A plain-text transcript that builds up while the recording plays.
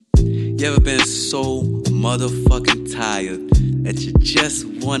You ever been so motherfucking tired that you just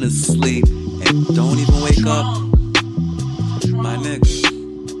wanna sleep and don't even wake up? My nigga,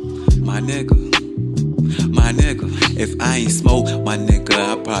 if I ain't smoke, my nigga,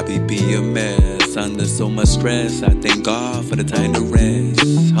 I'd probably be a mess. Under so much stress, I thank God for the time to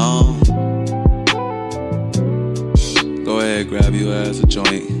rest, Go ahead, grab your ass a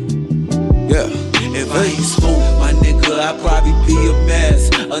joint. Yeah. If I ain't smoke, my nigga, I'd probably be a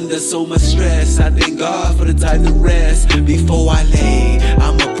mess. Under so much stress, I thank God for the time to rest. Before I lay,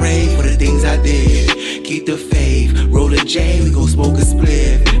 I'ma pray for the things I did. Keep the faith, roll a J, we gon' smoke a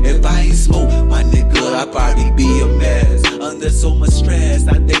spliff. If I ain't smoke, my nigga, I'd probably be a mess. Under so much stress,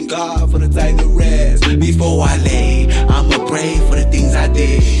 I thank God for the time to rest. Before I lay, I'ma pray for the things I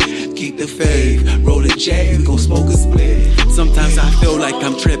did. Keep the faith, roll a J, we gon' smoke a split. Sometimes I feel like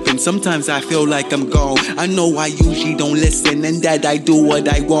I'm tripping, sometimes I feel like I'm gone. I know I usually don't listen and that I do what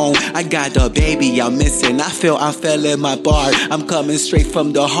I want. I got a baby I'm missing, I feel I fell in my bar. I'm coming straight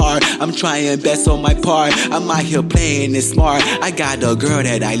from the heart, I'm trying best on my part. I'm out here playing it smart. I got a girl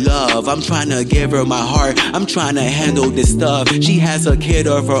that I love, I'm trying to give her my heart. I'm trying to handle this stuff, she has a kid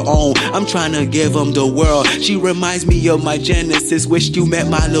of her own. I'm trying to give him the world. She reminds me of my Genesis, wish you met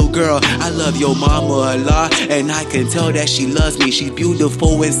my little girl. I love your mama a lot, and I can tell that she loves me. She's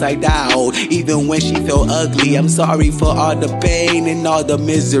beautiful inside out, even when she felt ugly. I'm sorry for all the pain and all the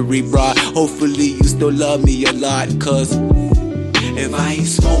misery, bruh. Hopefully you still love me a lot, cause if I ain't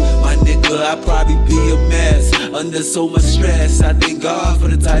smoke, my nigga, I'd probably be a mess. Under so much stress, I thank God for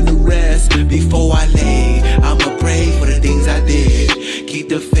the time to rest. Before I lay, I'ma pray for the things I did. Keep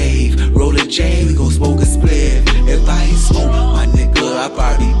the faith, roll a J, we gon' smoke a split. If I ain't smoke, my nigga, I'd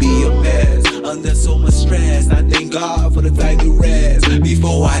probably be a mess. Under so much stress, I thank God for the time to rest.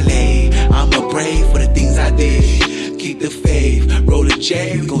 Before I lay, I'ma pray for the things I did. Keep the faith, roll a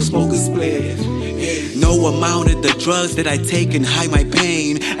J, we gon' smoke a split. No amount of the drugs that I take can hide my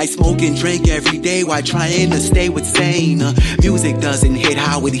pain. I smoke and drink every day while trying to stay sane. Music doesn't hit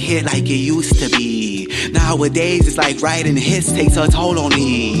how it hit like it used to be. Nowadays it's like writing hits takes a toll on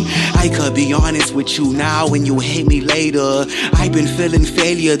me. I could be honest with you now and you hate me later. I've been feeling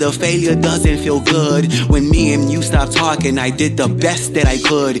failure, the failure doesn't feel good. When me and you stopped talking, I did the best that I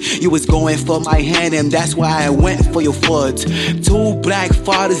could. You was going for my hand and that's why I went for your foot. 2 black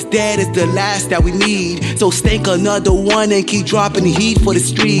fathers dead is the last that we need. So stake another one and keep dropping heat for the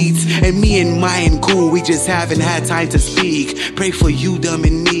streets. And me and mine cool, we just haven't had time to speak. Pray for you, them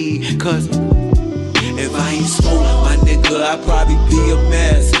and me, cause if I ain't smoke, my nigga, I'd probably be a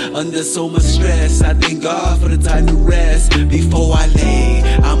mess. Under so much stress, I thank God for the time to rest. Before I lay,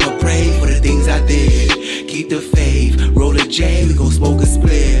 I'ma pray for the things I did. Keep the faith, roll a J, we gon' smoke a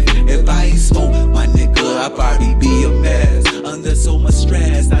split. If I ain't smoke, my nigga, I'd probably be a mess. Under so much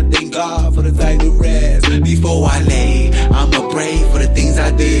stress, I thank God for the time to rest. Before I lay, I'ma pray for the things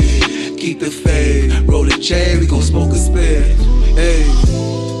I did. Keep the faith, roll a J, we gon' smoke a split. Hey,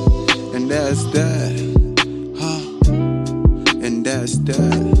 and that's that. And that's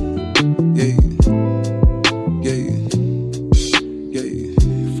that. Yeah.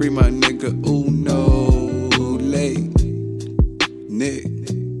 Free my nigga Uno late Nick.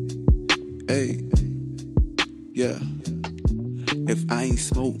 Hey. Yeah. If I ain't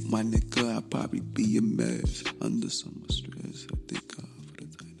smoke, my nigga, I'd probably be a mess. Under so much stress, I think